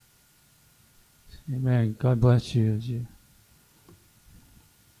Amen. God bless you as you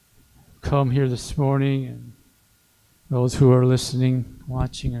come here this morning, and those who are listening,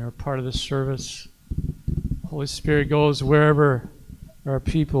 watching, and are part of the service. Holy Spirit goes wherever there are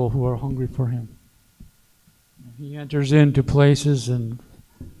people who are hungry for Him. He enters into places and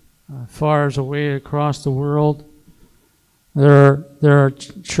far away across the world. There are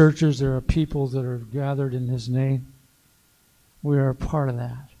churches, there are people that are gathered in His name. We are a part of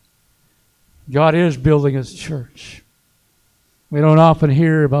that. God is building His church. We don't often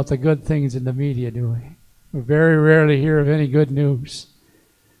hear about the good things in the media, do we? We very rarely hear of any good news.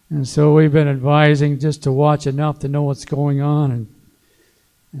 And so we've been advising just to watch enough to know what's going on, and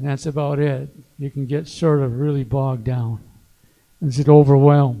that's about it. You can get sort of really bogged down and get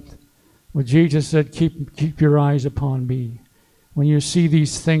overwhelmed. Well, Jesus said, keep your eyes upon me. When you see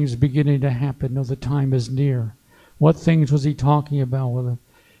these things beginning to happen, know the time is near. What things was He talking about? Well,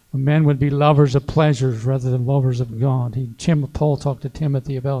 men would be lovers of pleasures rather than lovers of God. Paul talked to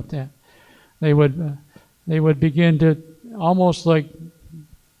Timothy about that. They would begin to, almost like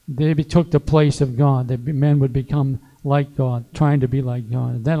they took the place of God. Men would become like God, trying to be like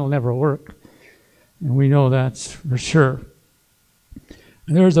God. And that'll never work. And we know that's for sure.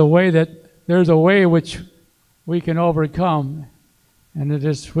 And there's a way which we can overcome, and it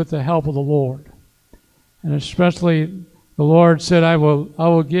is with the help of the Lord. And especially the Lord said, I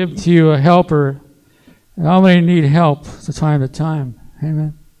will give to you a helper. And I only need help from time to time.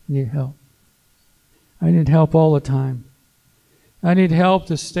 Amen. I need help. I need help all the time. I need help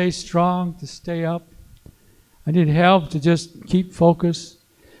to stay strong, to stay up. I need help to just keep focused.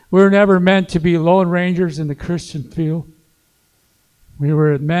 We were never meant to be lone rangers in the Christian field. We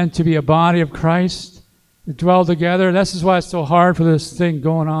were meant to be a body of Christ, to dwell together. This is why it's so hard for this thing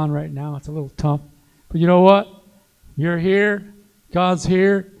going on right now. It's a little tough. But you know what? You're here. God's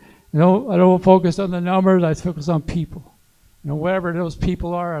here. I don't focus on the numbers. I focus on people. Wherever those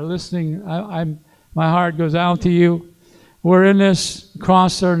people are listening, my heart goes out to you. We're in this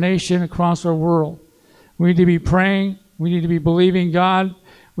across our nation, across our world. We need to be praying. We need to be believing God.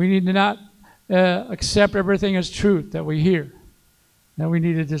 We need to not accept everything as truth that we hear. That we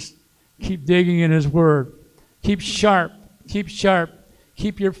need to just keep digging in His Word. Keep sharp. Keep sharp.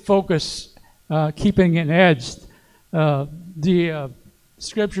 Keep your focus. Keeping it edged. The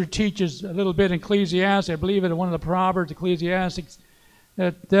Scripture teaches a little bit in Ecclesiastes. I believe in one of the Proverbs, Ecclesiastes,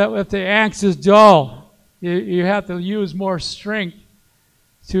 that if the axe is dull, you have to use more strength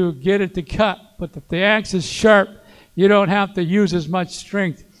to get it to cut. But if the axe is sharp, you don't have to use as much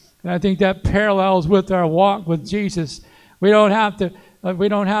strength. And I think that parallels with our walk with Jesus. We don't have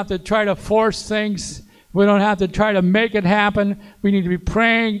to try to force things. We don't have to try to make it happen. We need to be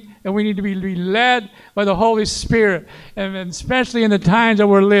praying, and we need to be led by the Holy Spirit. And especially in the times that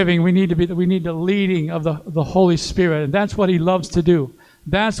we're living, we need the leading of the Holy Spirit. And that's what He loves to do.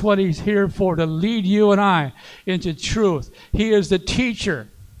 That's what He's here for, to lead you and I into truth. He is the teacher.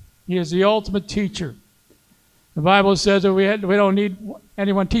 He is the ultimate teacher. The Bible says that we don't need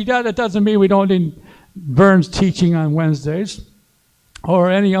anyone teach. That doesn't mean we don't need Burns teaching on Wednesdays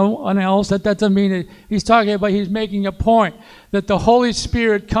or anyone else. That doesn't mean that he's talking about, he's making a point that the Holy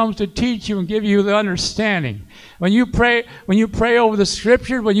Spirit comes to teach you and give you the understanding. When you pray over the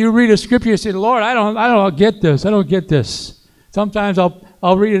Scripture, when you read a Scripture, you say, Lord, I don't get this. I don't get this. Sometimes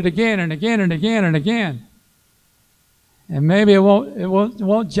I'll read it again and again and again and again. And maybe it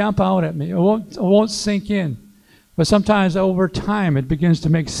won't jump out at me. It won't sink in. But sometimes over time it begins to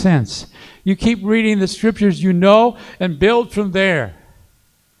make sense. You keep reading the Scriptures you know and build from there.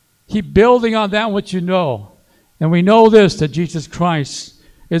 Keep building on that what you know. And we know this, that Jesus Christ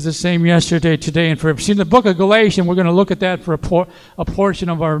is the same yesterday, today, and forever. See, in the book of Galatians, we're going to look at that for a portion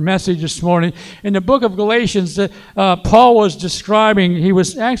of our message this morning. In the book of Galatians, Paul was describing, he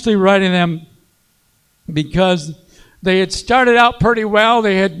was actually writing them because they had started out pretty well.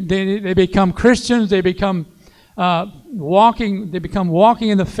 They become Christians. They become walking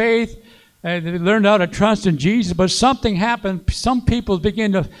in the faith. And they learned how to trust in Jesus, but something happened. Some people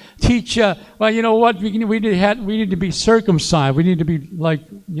begin to teach, well, you know what, we need to be circumcised. We need to be like,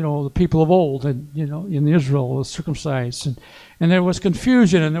 the people of old, and in Israel was circumcised, and there was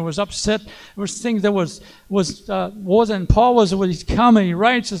confusion, and there was upset. There was things that wasn't. Paul was when he's coming. He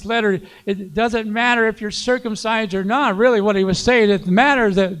writes this letter. It doesn't matter if you're circumcised or not. Really, what he was saying, it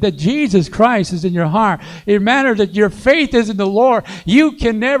matters that Jesus Christ is in your heart. It matters that your faith is in the Lord. You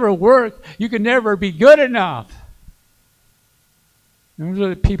can never work. You can never be good enough. And those are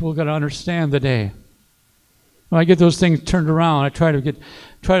the people got to understand today. When I get those things turned around, I try to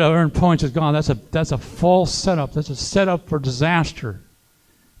earn points with God. That's a false setup. That's a setup for disaster.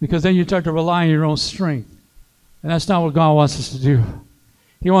 Because then you start to rely on your own strength. And that's not what God wants us to do.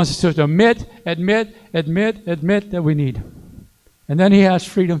 He wants us to admit that we need Him. And then He has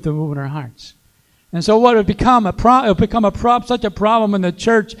freedom to move in our hearts. And so what it become such a problem in the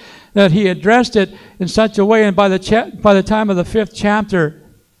church that He addressed it in such a way, and by the time of the 5th chapter,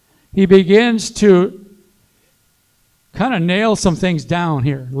 He begins to kind of nail some things down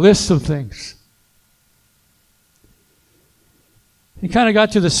here, list some things. He kind of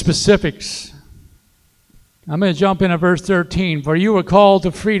got to the specifics. I'm going to jump into verse 13. For you were called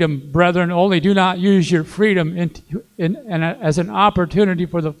to freedom, brethren, only do not use your freedom as an opportunity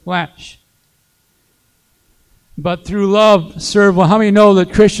for the flesh, but through love serve. Well, how many know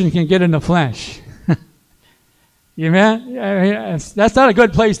that Christians can get in the flesh? Amen? I mean, that's not a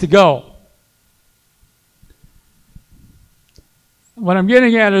good place to go. What I'm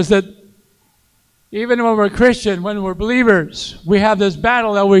getting at is that even when we're Christian, when we're believers, we have this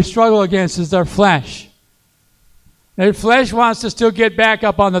battle that we struggle against, is our flesh. Your flesh wants to still get back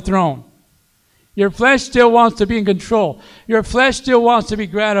up on the throne. Your flesh still wants to be in control. Your flesh still wants to be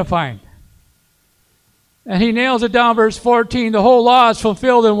gratified. And he nails it down, verse 14. The whole law is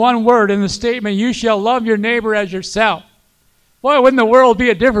fulfilled in one word, in the statement, you shall love your neighbor as yourself. Boy, wouldn't the world be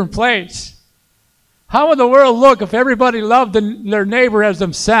a different place? How would the world look if everybody loved their neighbor as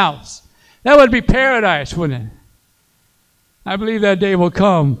themselves? That would be paradise, wouldn't it? I believe that day will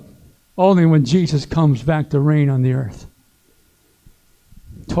come only when Jesus comes back to reign on the earth.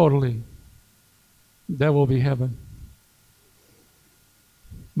 Totally. That will be heaven.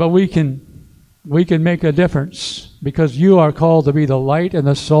 But we can make a difference because you are called to be the light and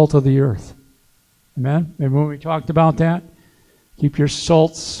the salt of the earth. Amen? And when we talked about that, keep your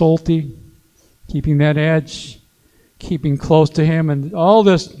salt salty, keeping that edge, keeping close to Him, and all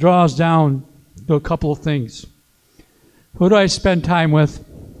this draws down to a couple of things. Who do I spend time with,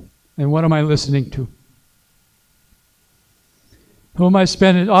 and what am I listening to? Who am I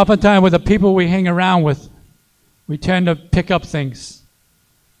spending? Oftentimes with the people we hang around with, we tend to pick up things.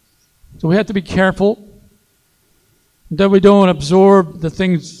 So we have to be careful that we don't absorb the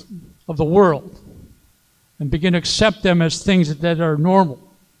things of the world and begin to accept them as things that are normal.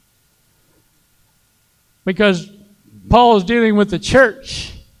 Because Paul is dealing with the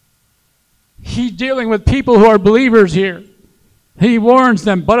church. He's dealing with people who are believers here. He warns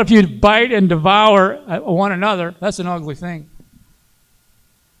them, but if you bite and devour one another, that's an ugly thing.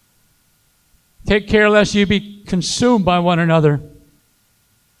 Take care lest you be consumed by one another.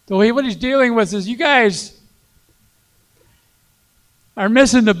 So what he's dealing with is, you guys are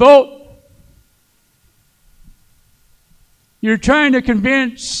missing the boat. You're trying to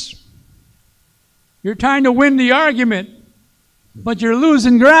convince. You're trying to win the argument, but you're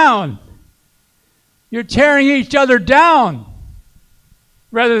losing ground. You're tearing each other down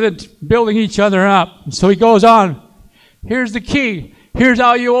rather than building each other up. So he goes on. Here's the key. Here's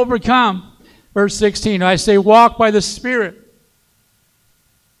how you overcome. Verse 16, I say, walk by the Spirit.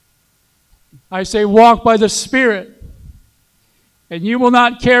 I say, walk by the Spirit. And you will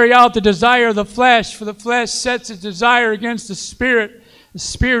not carry out the desire of the flesh, for the flesh sets its desire against the Spirit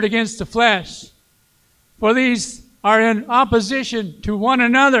against the flesh. For these are in opposition to one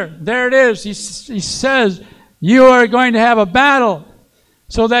another. There it is. He says, you are going to have a battle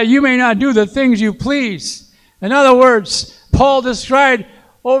so that you may not do the things you please. In other words, Paul described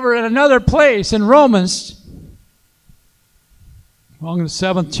over in another place in Romans, along the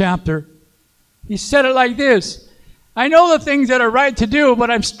 7th chapter, he said it like this. I know the things that are right to do,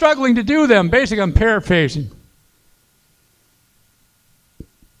 but I'm struggling to do them. Basically, I'm paraphrasing.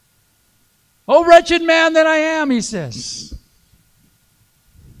 Oh, wretched man that I am, he says.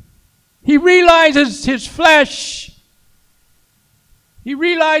 He realizes his flesh. He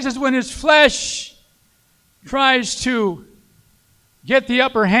realizes when his flesh tries to get the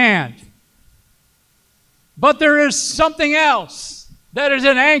upper hand. But there is something else that is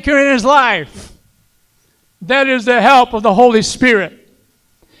an anchor in his life. That is the help of the Holy Spirit.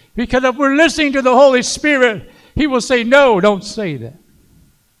 Because if we're listening to the Holy Spirit, He will say, no, don't say that.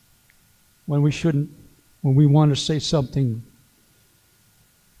 When we shouldn't, when we want to say something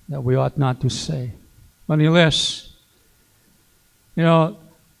that we ought not to say. Nonetheless, you don't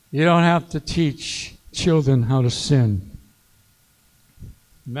have to teach children how to sin.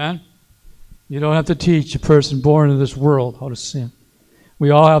 Amen? You don't have to teach a person born in this world how to sin. We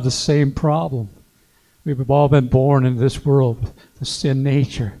all have the same problem. We've all been born in this world with the sin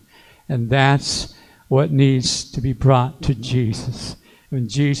nature. And that's what needs to be brought to Jesus. When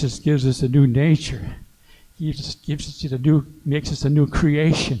Jesus gives us a new nature, makes us a new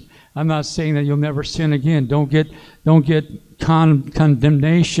creation. I'm not saying that you'll never sin again. Don't get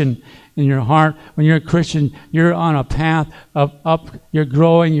condemnation in your heart. When you're a Christian, you're on a path of up. You're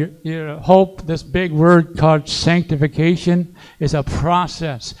growing. Your hope. This big word called sanctification is a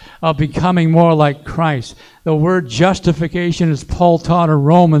process of becoming more like Christ. The word justification, as Paul taught in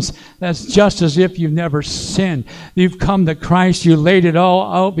Romans, that's just as if you've never sinned. You've come to Christ. You laid it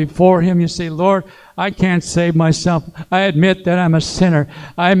all out before Him. You say, Lord, I can't save myself. I admit that I'm a sinner.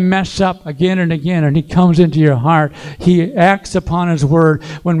 I mess up again and again, and He comes into your heart. He acts upon His word.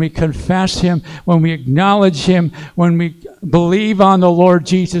 When we confess Him, when we acknowledge Him, when we believe on the Lord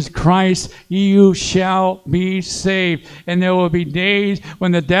Jesus Christ, you shall be saved. And there will be days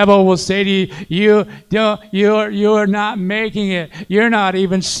when the devil will say to you, you are not making it. You're not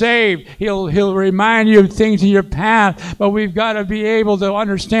even saved. He'll remind you of things in your past, but we've got to be able to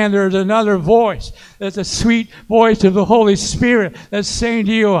understand there's another voice. There's a sweet voice of the Holy Spirit that's saying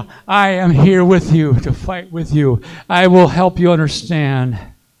to you, I am here with you to fight with you. I will help you understand.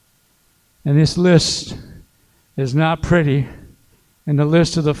 And this list is not pretty. In the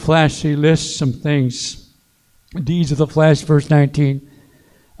list of the flesh, he lists some things. Deeds of the flesh, verse 19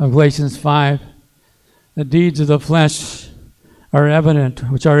 of Galatians 5. The deeds of the flesh are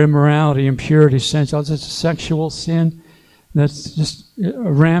evident, which are immorality, impurity, sensuality. It's a sexual sin that's just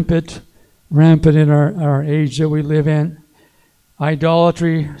rampant in our age that we live in.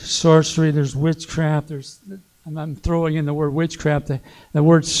 Idolatry, sorcery, there's witchcraft. I'm throwing in the word witchcraft. The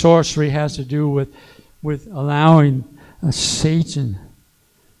word sorcery has to do with allowing Satan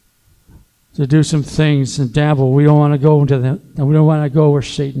to do some things and dabble. We don't want to go into that. We don't want to go where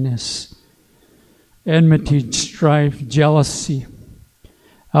Satan is. Enmity, strife, jealousy,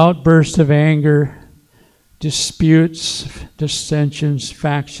 outbursts of anger, disputes, dissensions,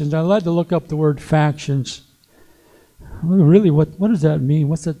 factions. I like to look up the word factions. Really, what does that mean?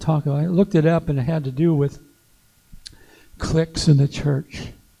 What's that talk about? I looked it up, and it had to do with cliques in the church.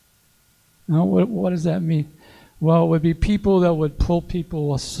 Now, what does that mean? Well, it would be people that would pull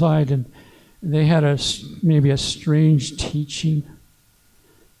people aside, and they had maybe a strange teaching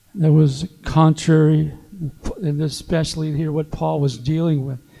that was contrary, and especially here what Paul was dealing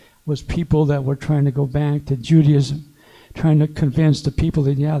with was people that were trying to go back to Judaism, trying to convince the people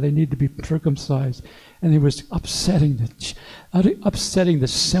that, they need to be circumcised. And he was upsetting the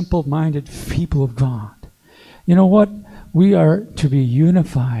simple-minded people of God. You know what? We are to be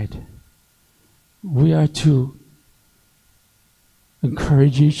unified. We are to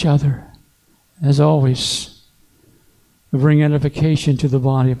encourage each other, as always, to bring edification to the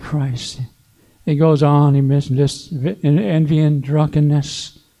body of Christ. He goes on, he lists envy and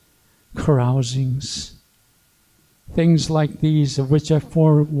drunkenness, carousings, things like these, of which I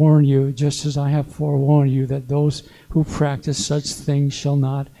forewarn you, just as I have forewarned you, that those who practice such things shall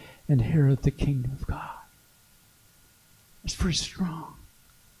not inherit the kingdom of God. It's pretty strong.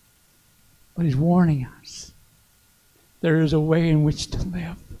 But he's warning us. There is a way in which to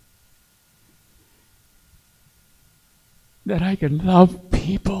live. That I can love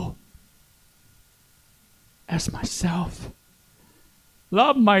people as myself.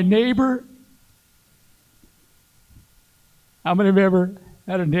 Love my neighbor. How many of you ever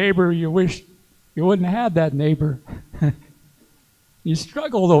had a neighbor you wish you wouldn't have had that neighbor? You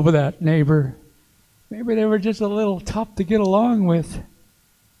struggled over that neighbor. Maybe they were just a little tough to get along with.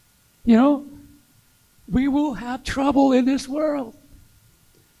 You know, we will have trouble in this world.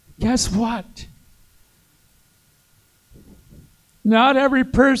 Guess what? Not every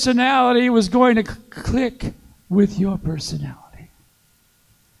personality was going to click with your personality.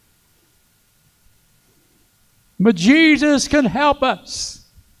 But Jesus can help us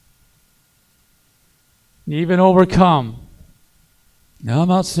even overcome. Now, I'm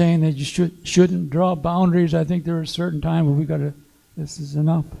not saying that you shouldn't draw boundaries. I think there are certain times where this is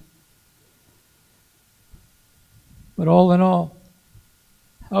enough. But all in all,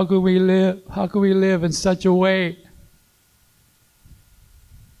 how could we live? How could we live in such a way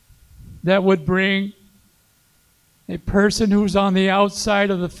that would bring a person who's on the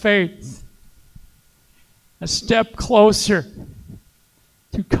outside of the faith a step closer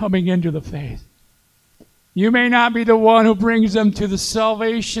to coming into the faith? You may not be the one who brings them to the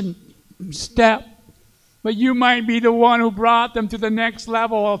salvation step, but you might be the one who brought them to the next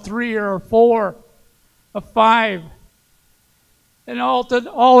level of 3 or 4 or 5. And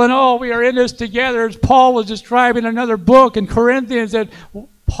all in all, we are in this together. As Paul was describing another book in Corinthians, that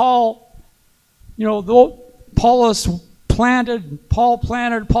Paul planted,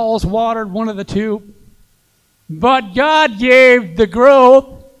 Apollos watered, one of the two. But God gave the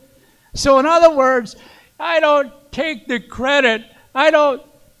growth. So in other words, I don't take the credit.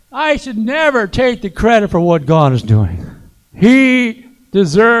 I should never take the credit for what God is doing. He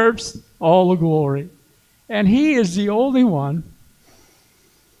deserves all the glory. And He is the only one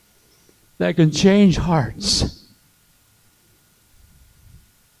that can change hearts.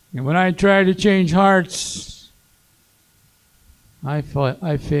 And when I try to change hearts, I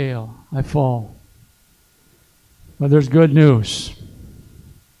fail. I fall. But there's good news.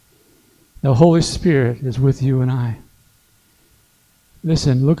 The Holy Spirit is with you and I.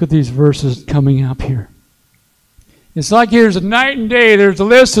 Listen, look at these verses coming up here. It's like here's a night and day. There's a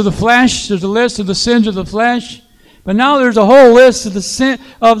list of the flesh. There's a list of the sins of the flesh. But now there's a whole list of the sin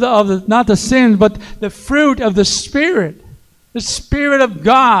of the not the sins, but the fruit of the Spirit. The Spirit of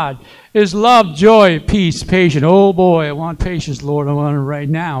God is love, joy, peace, patience. Oh boy, I want patience, Lord. I want it right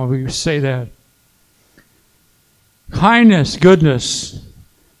now. We say that. Kindness, goodness,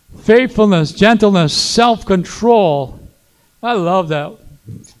 faithfulness, gentleness, self-control. I love that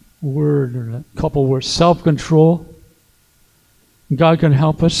word, or that couple words, self-control. God can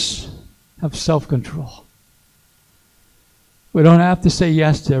help us have self-control. We don't have to say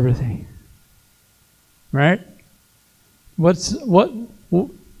yes to everything. Right? Who's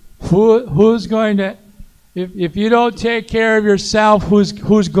going to, if you don't take care of yourself, who's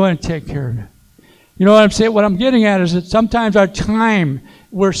going to take care of you? You know what I'm saying? What I'm getting at is that sometimes our time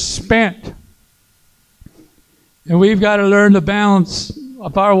we're spent. And we've got to learn the balance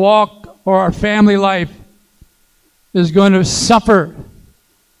of our walk or our family life is going to suffer.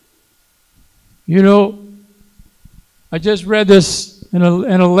 You know, I just read this in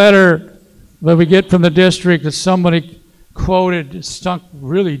a letter that we get from the district that somebody quoted. It stuck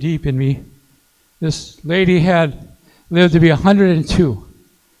really deep in me. This lady had lived to be 102,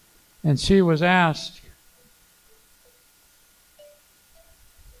 and she was asked,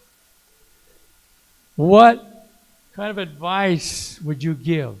 what kind of advice would you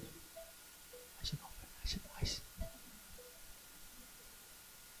give? I said,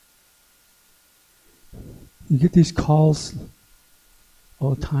 you get these calls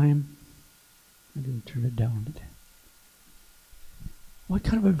all the time. I didn't turn it down today. What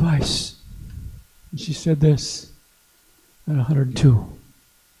kind of advice? And she said this at 102.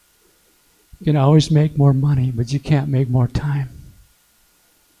 You can always make more money, but you can't make more time.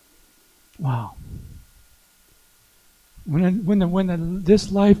 Wow. When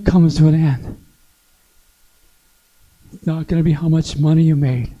this life comes to an end, it's not going to be how much money you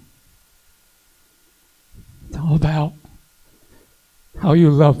made. It's all about how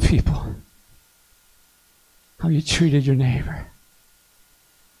you love people, how you treated your neighbor,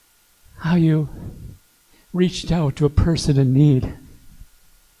 how you reached out to a person in need.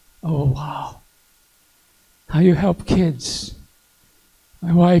 Oh, wow. How you help kids.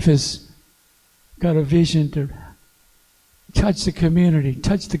 My wife has got a vision to touch the community,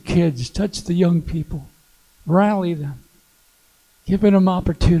 touch the kids, touch the young people, rally them, giving them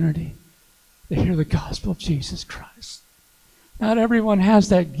opportunity to hear the gospel of Jesus Christ. Not everyone has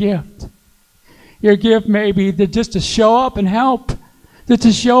that gift. Your gift may be just to show up and help,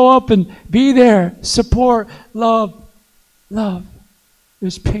 to show up and be there, support, love. Love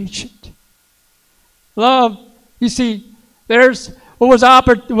is patient. Love, you see, was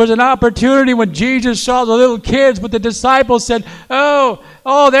an opportunity when Jesus saw the little kids, but the disciples said, they're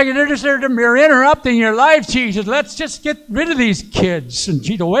interrupting your life, Jesus. Let's just get rid of these kids. And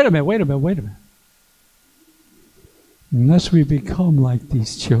Jesus, wait a minute. Unless we become like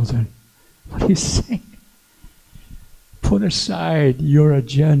these children, what are you saying? Put aside your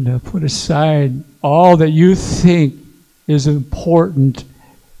agenda. Put aside all that you think is important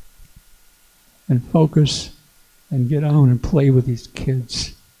and focus and get on and play with these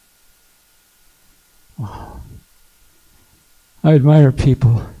kids. Wow. I admire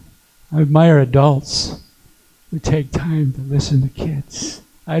people. I admire adults who take time to listen to kids.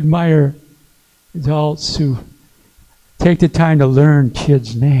 I admire adults who take the time to learn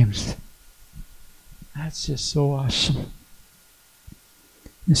kids' names. That's just so awesome.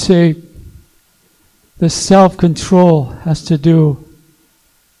 You see, the self-control has to do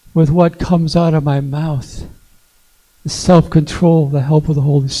with what comes out of my mouth. The self-control, the help of the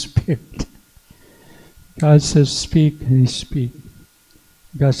Holy Spirit. God says speak, and He speaks.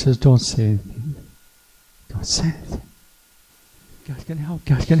 God says don't say anything. Don't say anything. God can help.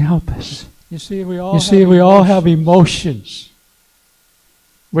 God can help us. You see, we all have emotions.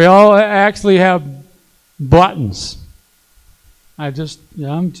 We all actually have buttons. I'm just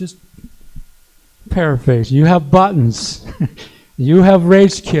paraphrasing. You have buttons. You have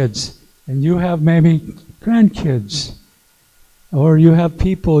raised kids, and you have maybe grandkids. Or you have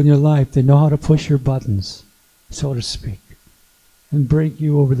people in your life that know how to push your buttons, so to speak, and break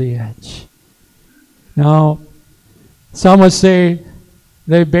you over the edge. Now, some would say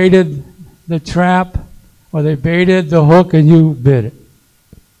they baited the trap or they baited the hook and you bit it.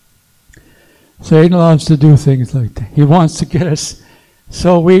 Satan loves to do things like that. He wants to get us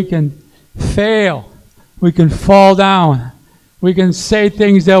so we can fail. We can fall down. We can say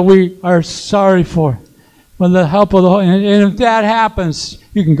things that we are sorry for. With the help of the Holy Spirit. And if that happens,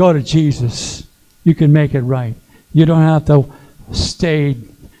 you can go to Jesus. You can make it right. You don't have to stay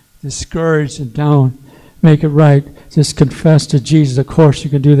discouraged and down. Make it right. Just confess to Jesus. Of course, you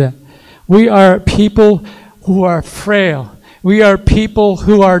can do that. We are people who are frail. We are people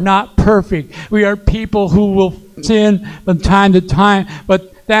who are not perfect. We are people who will sin from time to time.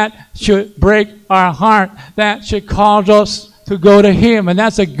 But that should break our heart. That should cause us to go to Him. And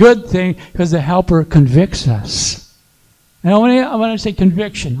that's a good thing because the Helper convicts us. And I want to say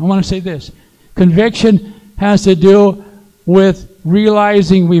conviction. I want to say this. Conviction has to do with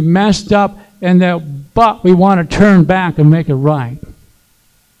realizing we messed up but we want to turn back and make it right.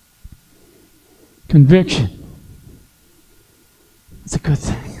 Conviction. It's a good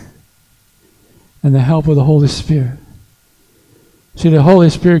thing. And the help of the Holy Spirit. See, the Holy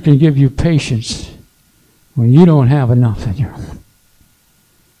Spirit can give you patience when you don't have enough in your own.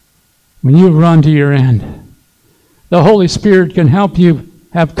 When you run to your end. The Holy Spirit can help you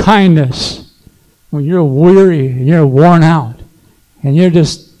have kindness when you're weary and you're worn out and you're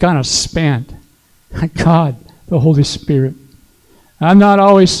just kind of spent. God, the Holy Spirit. I'm not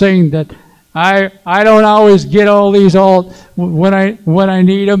always saying that I don't always get all these when I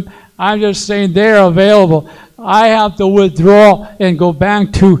need them. I'm just saying they're available. I have to withdraw and go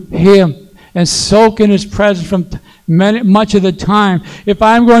back to Him and soak in His presence from much of the time. If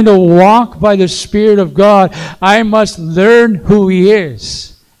I'm going to walk by the Spirit of God, I must learn who He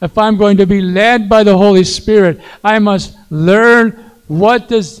is. If I'm going to be led by the Holy Spirit, I must learn what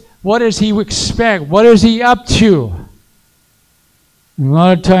does He expect? What is He up to? And a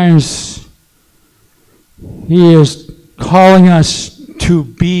lot of times, He is calling us to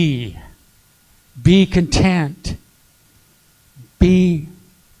be content, be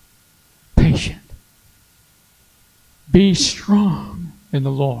patient, be strong in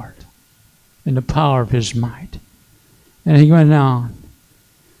the Lord, in the power of His might. And He went on.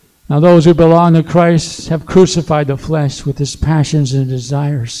 Now those who belong to Christ have crucified the flesh with its passions and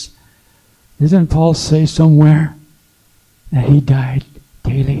desires. Doesn't Paul say somewhere that he died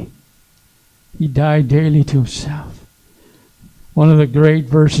daily? He died daily to himself. One of the great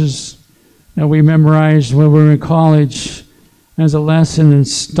verses that we memorized when we were in college as a lesson and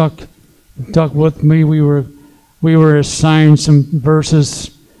stuck with me. We were assigned some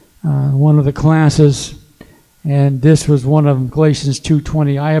verses, one of the classes, and this was one of them, Galatians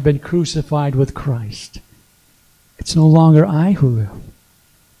 2:20. I have been crucified with Christ. It's no longer I who live,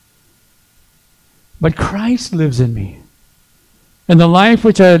 but Christ lives in me. And the life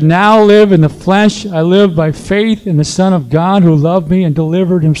which I now live in the flesh, I live by faith in the Son of God who loved me and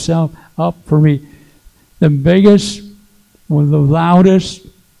delivered Himself up for me. The biggest, one of the loudest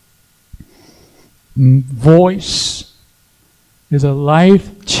voice is a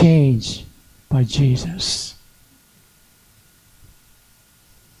life changed by Jesus.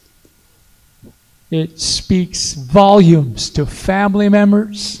 It speaks volumes to family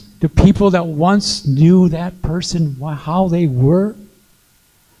members, to people that once knew that person, how they were,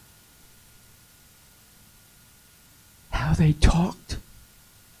 how they talked,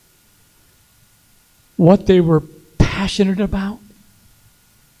 what they were passionate about.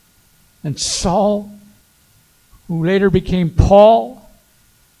 And Saul, who later became Paul,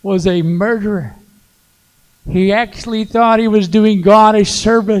 was a murderer. He actually thought he was doing God a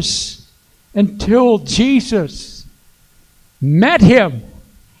service until Jesus met him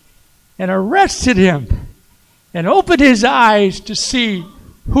and arrested him and opened his eyes to see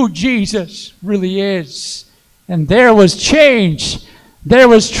who Jesus really is. And there was change. There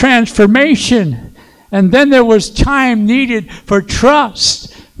was transformation. And then there was time needed for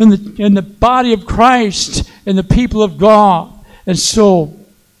trust in the body of Christ and the people of God. And so,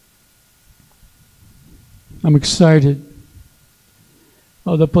 I'm excited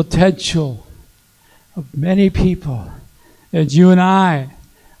of the potential of many people that you and I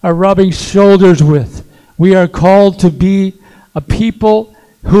are rubbing shoulders with. We are called to be a people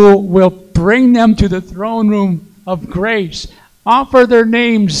who will bring them to the throne room of grace, offer their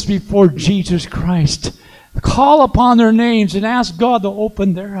names before Jesus Christ, call upon their names and ask God to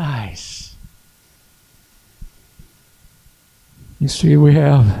open their eyes. You see, we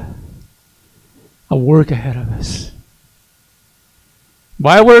have a work ahead of us.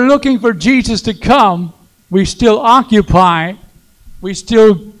 While we're looking for Jesus to come, we still occupy, we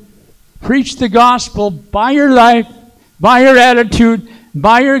still preach the gospel by your life, by your attitude,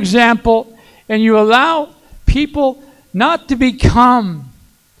 by your example, and you allow people not to become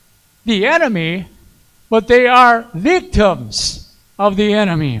the enemy, but they are victims of the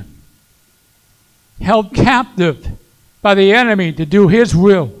enemy, held captive by the enemy to do his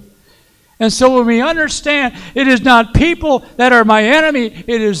will. And so when we understand it is not people that are my enemy,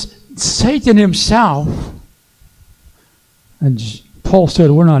 it is Satan himself. And Paul said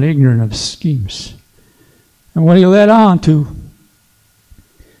we're not ignorant of schemes. And what he led on to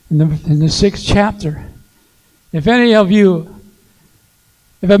in the 6th chapter, if any of you,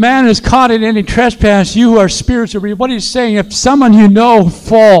 if a man is caught in any trespass, you who are spiritual, what he's saying, if someone you know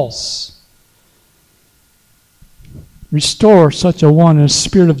falls, restore such a one in a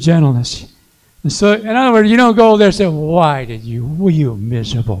spirit of gentleness. And so, in other words, you don't go there and say, why did you, were you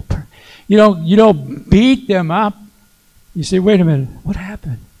miserable? You don't beat them up. You say, wait a minute, what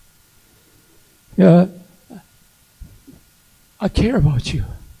happened? I care about you.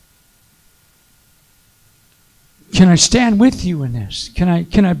 Can I stand with you in this? Can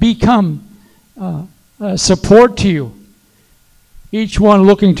I become support to you? Each one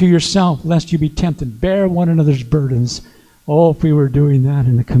looking to yourself, lest you be tempted. Bear one another's burdens. Oh, if we were doing that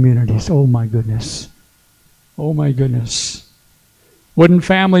in the communities. Oh, my goodness. Oh, my goodness. Wouldn't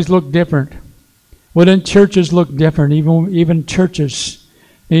families look different? Wouldn't churches look different? Even churches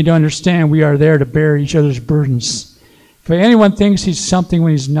need to understand we are there to bear each other's burdens. If anyone thinks he's something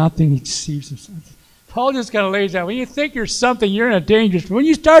when he's nothing, he deceives himself. Paul just kind of lays out, when you think you're something, you're in a dangerous... When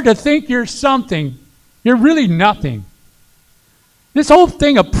you start to think you're something, you're really nothing. This whole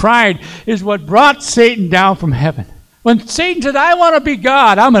thing of pride is what brought Satan down from heaven. When Satan said, I want to be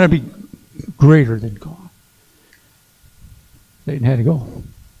God, I'm going to be greater than God. Satan had to go.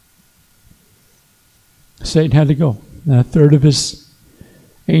 Satan had to go. And a third of his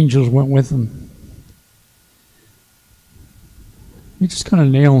angels went with him. He just kind of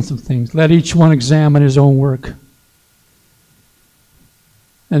nailed some things. Let each one examine his own work.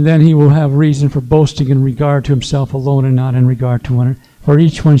 And then he will have reason for boasting in regard to himself alone and not in regard to one. For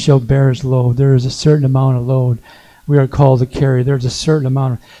each one shall bear his load. There is a certain amount of load we are called to carry. There's a certain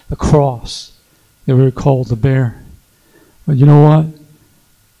amount of the cross that we are called to bear. But you know what?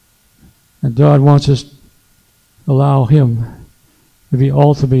 And God wants us to allow him to be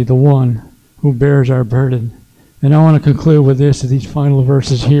ultimately the one who bears our burden. And I want to conclude with this, these final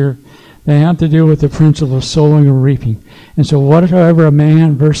verses here. They have to do with the principle of sowing and reaping. And so whatever a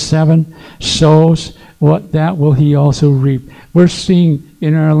man, verse 7, sows, what that will he also reap. We're seeing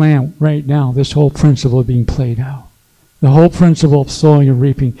in our land right now this whole principle being played out. The whole principle of sowing and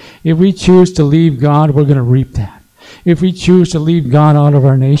reaping. If we choose to leave God, we're going to reap that. If we choose to leave God out of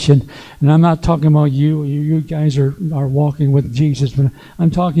our nation, and I'm not talking about you guys are walking with Jesus, but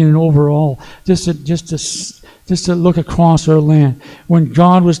I'm talking in overall, just to look across our land. When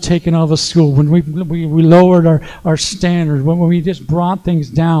God was taken out of school, when we lowered our standards, when we just brought things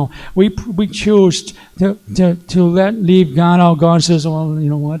down, we chose to leave God out. God says, well, you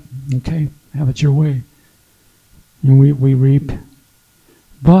know what? Okay, have it your way. And we reap.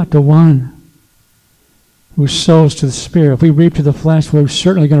 But the one who sows to the Spirit, if we reap to the flesh, we're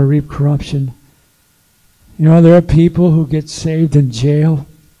certainly going to reap corruption. You know, there are people who get saved in jail,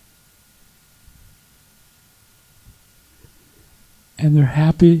 and they're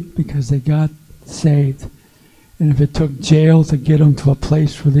happy because they got saved. And if it took jail to get them to a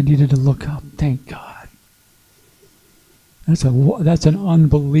place where they needed to look up, thank God. That's an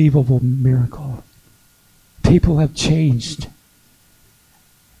unbelievable miracle. People have changed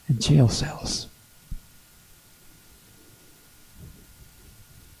in jail cells.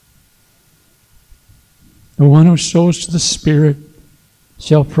 The one who sows to the Spirit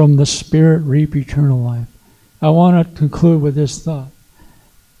shall from the Spirit reap eternal life. I want to conclude with this thought.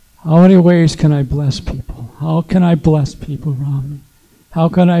 How many ways can I bless people? How can I bless people around me? How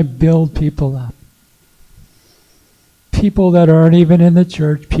can I build people up? People that aren't even in the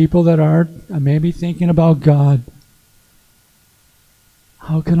church, people that aren't maybe thinking about God.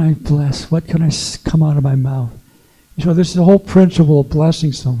 How can I bless? What can I come out of my mouth? So this is the whole principle of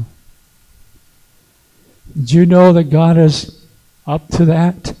blessing someone. Did you know that God is up to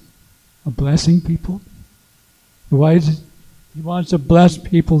that? Of blessing people? Why is it? He wants to bless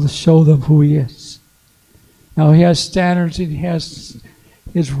people to show them who He is. Now He has standards and He has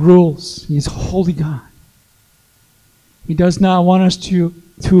His rules. He's a holy God. He does not want us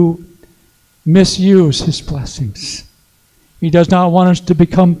to misuse His blessings. He does not want us to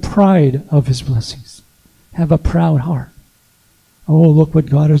become pride of His blessings. Have a proud heart. Oh, look what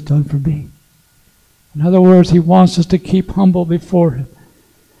God has done for me. In other words, He wants us to keep humble before Him.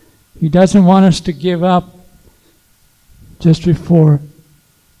 He doesn't want us to give up just before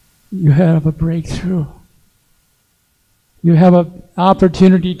you have a breakthrough. You have an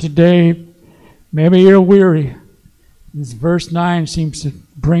opportunity today. Maybe you're weary. This verse 9 seems to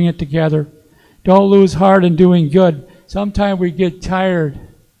bring it together. Don't lose heart in doing good. Sometimes we get tired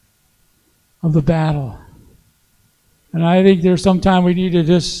of the battle. And I think there's sometimes we need to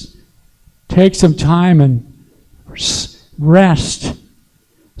just take some time and rest,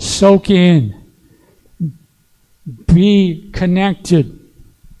 soak in, be connected,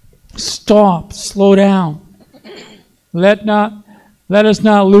 stop, slow down. Let us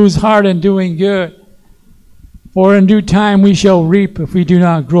not lose heart in doing good. For in due time we shall reap if we do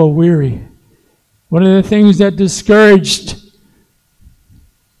not grow weary. One of the things that discouraged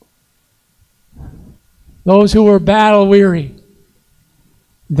those who were battle weary,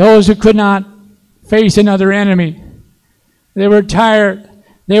 those who could not face another enemy, they were tired,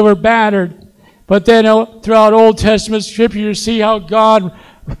 they were battered. But then throughout Old Testament Scripture, you see how God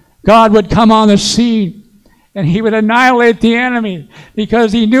would come on the scene. And He would annihilate the enemy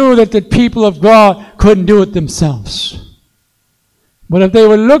because He knew that the people of God couldn't do it themselves. But if they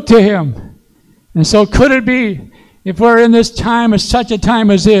would look to Him, and so could it be, if we're in this time, as such a time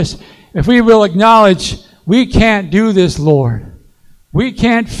as this, if we will acknowledge, we can't do this, Lord. We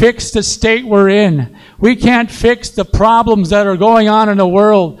can't fix the state we're in. We can't fix the problems that are going on in the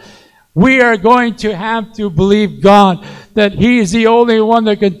world. We are going to have to believe God that He is the only one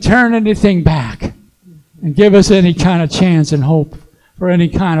that can turn anything back and give us any kind of chance and hope for any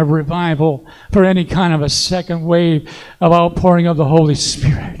kind of revival, for any kind of a second wave of outpouring of the Holy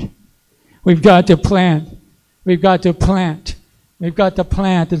Spirit. We've got to plant. We've got to plant. We've got to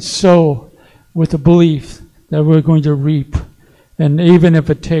plant and sow with the belief that we're going to reap. And even if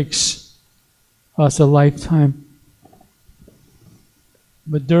it takes us a lifetime.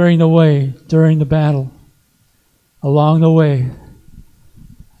 But during the way, during the battle, along the way,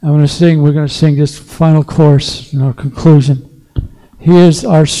 we're going to sing this final chorus in our conclusion. He is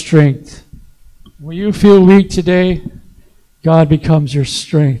our strength. When you feel weak today, God becomes your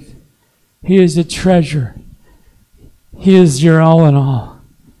strength. He is the treasure. He is your all in all.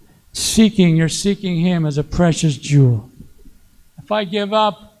 You're seeking Him as a precious jewel. If I give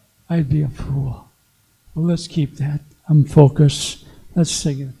up, I'd be a fool. Well, let's keep that. I'm focused. Let's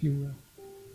sing it if you will.